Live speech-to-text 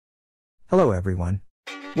Hello everyone.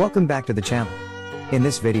 Welcome back to the channel. In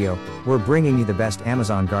this video, we're bringing you the best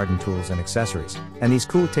Amazon garden tools and accessories, and these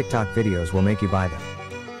cool TikTok videos will make you buy them.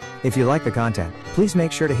 If you like the content, please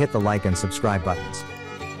make sure to hit the like and subscribe buttons.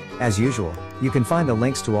 As usual, you can find the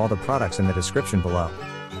links to all the products in the description below.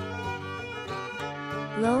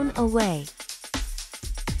 Blown away.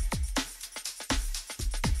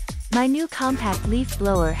 My new compact leaf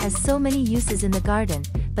blower has so many uses in the garden,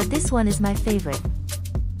 but this one is my favorite.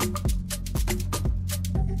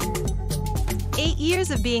 8 years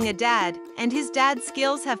of being a dad, and his dad's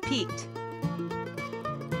skills have peaked.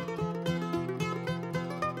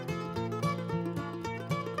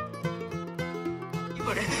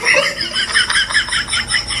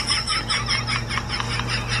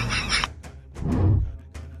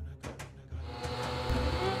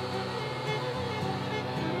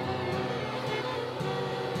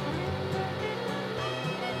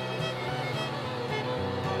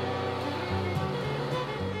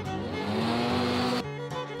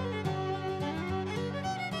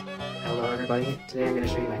 Hello everybody, today I'm going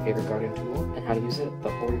to show you my favorite garden tool and how to use it, the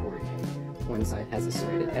Hori-Hori kit. One side has a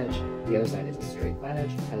serrated edge, the other side is a straight flat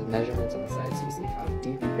edge, has measurements on the side so you see how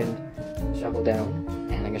deep you can shovel down,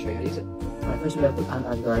 and I'm going to show you how to use it. Alright, first we have to put on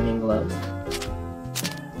our gardening gloves.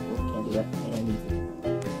 Can't do that,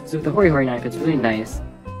 and so with the Hori-Hori knife, it's really nice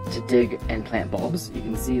to dig and plant bulbs. You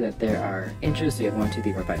can see that there are inches, so you have 1, 2,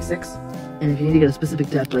 3, 4, 5, 6. And if you need to get a specific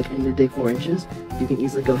depth, like I need to dig 4 inches, you can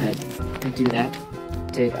easily go ahead and do that.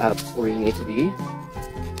 Dig up where you need to be,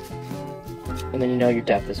 and then you know your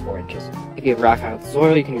depth is 4 inches. If you have rock-hard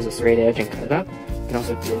soil, you can use a serrated edge and cut it up. You can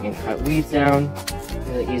also dig and cut weeds down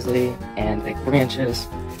really easily, and pick branches,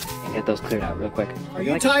 and get those cleared out real quick. Are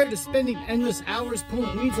you tired of spending endless hours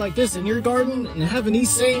pulling weeds like this in your garden, and having these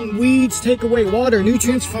same weeds take away water,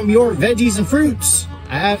 nutrients from your veggies and fruits?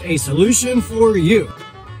 I have a solution for you.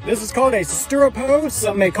 This is called a stirrup hoe.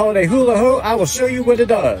 Some may call it a hula hoe. I will show you what it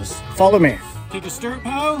does. Follow me. Take a stirrup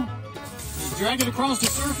hoe, drag it across the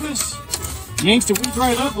surface, yanks the weeds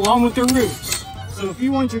right up along with their roots. So if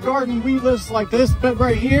you want your garden weedless like this bed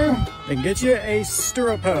right here, then get you a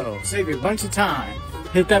stirrup hoe. Save you a bunch of time.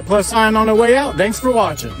 Hit that plus sign on the way out. Thanks for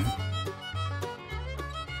watching.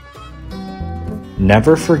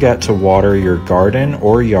 Never forget to water your garden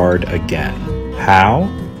or yard again. How?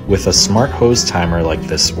 With a smart hose timer like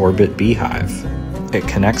this Orbit Beehive. It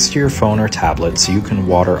connects to your phone or tablet so you can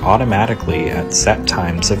water automatically at set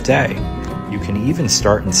times of day. You can even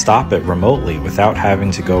start and stop it remotely without having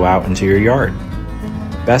to go out into your yard.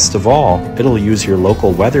 Best of all, it'll use your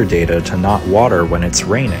local weather data to not water when it's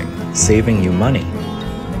raining, saving you money.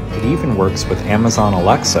 It even works with Amazon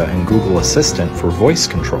Alexa and Google Assistant for voice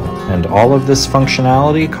control, and all of this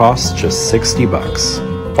functionality costs just 60 bucks.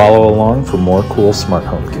 Follow along for more cool smart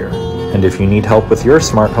home gear. And if you need help with your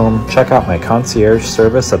smart home, check out my concierge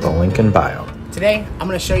service at the link in bio. Today, I'm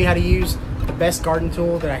going to show you how to use the best garden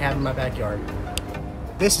tool that I have in my backyard.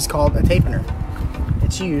 This is called a tape pinner.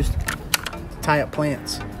 It's used to tie up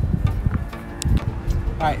plants.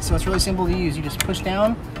 Alright, so it's really simple to use. You just push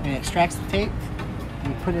down and it extracts the tape.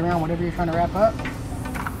 And you put it around whatever you're trying to wrap up.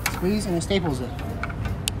 Squeeze and it staples it.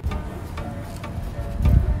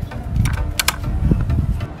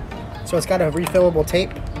 So it's got a refillable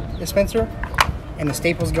tape dispenser, and the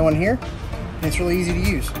staples go in here, and it's really easy to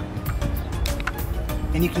use.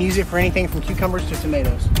 And you can use it for anything from cucumbers to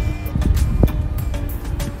tomatoes.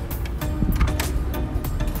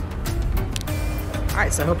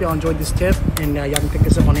 Alright, so I hope y'all enjoyed this tip, and y'all can pick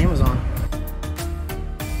this up on Amazon.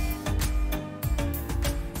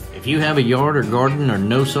 If you have a yard or garden or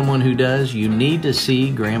know someone who does, you need to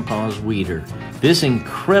see Grandpa's Weeder. This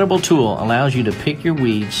incredible tool allows you to pick your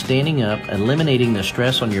weeds standing up, eliminating the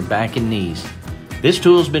stress on your back and knees. This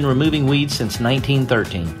tool's been removing weeds since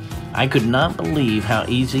 1913. I could not believe how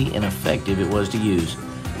easy and effective it was to use.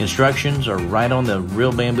 Instructions are right on the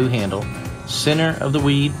real bamboo handle. Center of the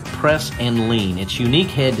weed, press and lean. Its unique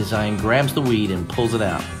head design grabs the weed and pulls it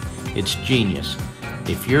out. It's genius.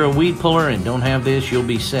 If you're a weed puller and don't have this, you'll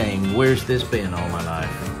be saying, "Where's this been all my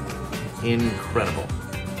life?" Incredible.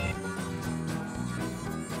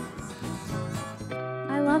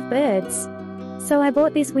 I love birds. So I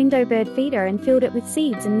bought this window bird feeder and filled it with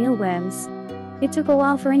seeds and mealworms. It took a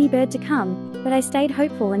while for any bird to come, but I stayed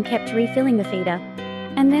hopeful and kept refilling the feeder.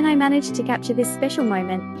 And then I managed to capture this special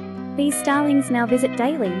moment. These starlings now visit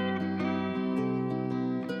daily.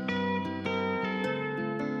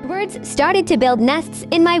 Birds started to build nests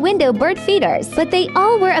in my window bird feeders, but they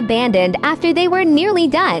all were abandoned after they were nearly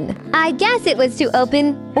done. I guess it was too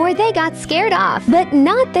open, or they got scared off. But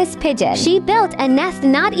not this pigeon. She built a nest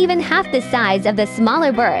not even half the size of the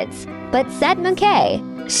smaller birds. But said McKay,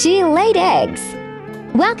 She laid eggs.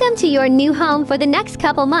 Welcome to your new home for the next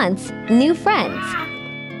couple months. New friends.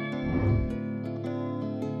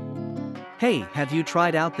 Hey, have you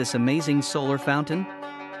tried out this amazing solar fountain?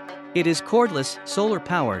 It is cordless,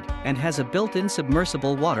 solar-powered, and has a built-in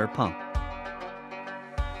submersible water pump.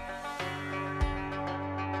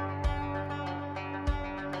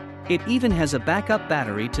 It even has a backup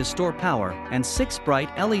battery to store power and 6 bright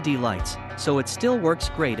LED lights, so it still works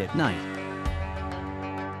great at night.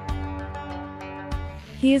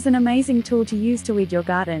 Here's an amazing tool to use to weed your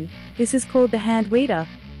garden. This is called the hand weeder.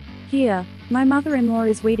 Here, my mother-in-law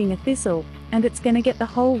is weeding a thistle, and it's gonna get the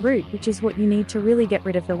whole root, which is what you need to really get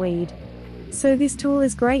rid of the weed. So this tool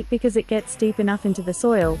is great because it gets deep enough into the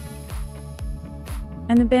soil.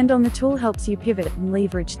 And the bend on the tool helps you pivot and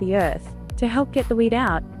leverage the earth to help get the weed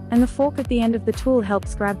out, and the fork at the end of the tool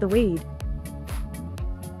helps grab the weed.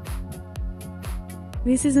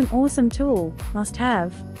 This is an awesome tool, must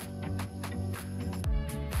have.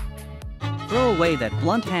 Throw away that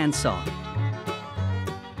blunt hand saw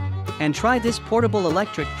and try this portable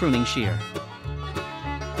electric pruning shear.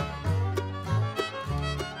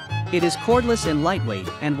 It is cordless and lightweight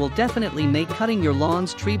and will definitely make cutting your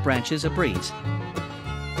lawn's tree branches a breeze.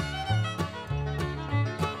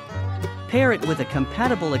 Pair it with a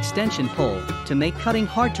compatible extension pole to make cutting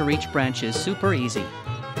hard-to-reach branches super easy.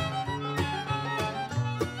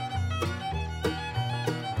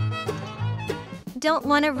 Don't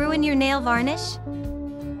want to ruin your nail varnish?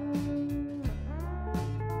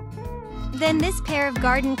 Then this pair of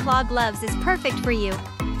garden claw gloves is perfect for you.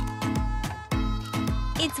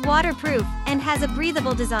 It's waterproof and has a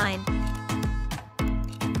breathable design.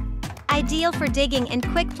 Ideal for digging and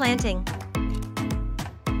quick planting.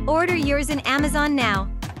 Order yours in Amazon now.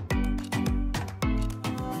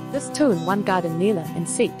 This two-in-one garden kneeler and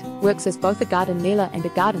seat works as both a garden kneeler and a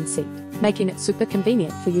garden seat, making it super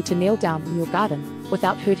convenient for you to kneel down in your garden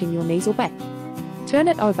without hurting your knees or back. Turn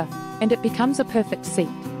it over, and it becomes a perfect seat.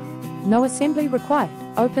 No assembly required,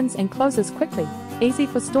 opens and closes quickly, easy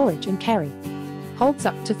for storage and carry. Holds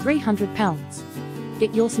up to 300 pounds.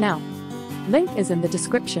 Get yours now. Link is in the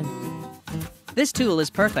description. This tool is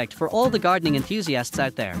perfect for all the gardening enthusiasts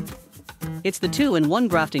out there. It's the 2-in-1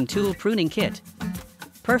 grafting tool pruning kit.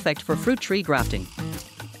 Perfect for fruit tree grafting.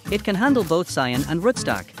 It can handle both scion and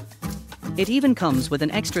rootstock. It even comes with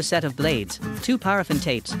an extra set of blades, 2 paraffin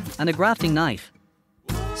tapes, and a grafting knife.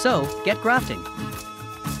 So, get grafting.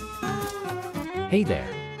 Hey there.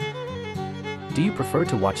 Do you prefer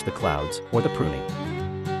to watch the clouds or the pruning?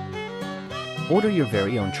 Order your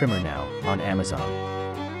very own trimmer now on Amazon.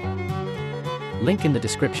 Link in the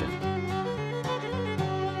description.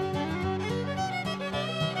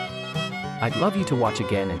 I'd love you to watch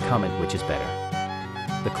again and comment which is better,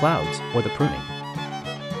 the clouds or the pruning.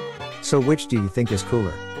 So which do you think is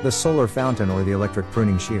cooler, the solar fountain or the electric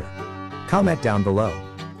pruning shear? Comment down below.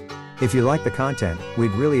 If you like the content,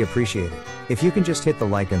 we'd really appreciate it if you can just hit the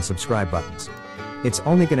like and subscribe buttons. It's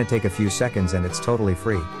only gonna take a few seconds and it's totally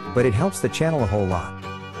free, but it helps the channel a whole lot.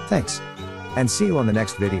 Thanks. And see you on the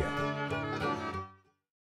next video.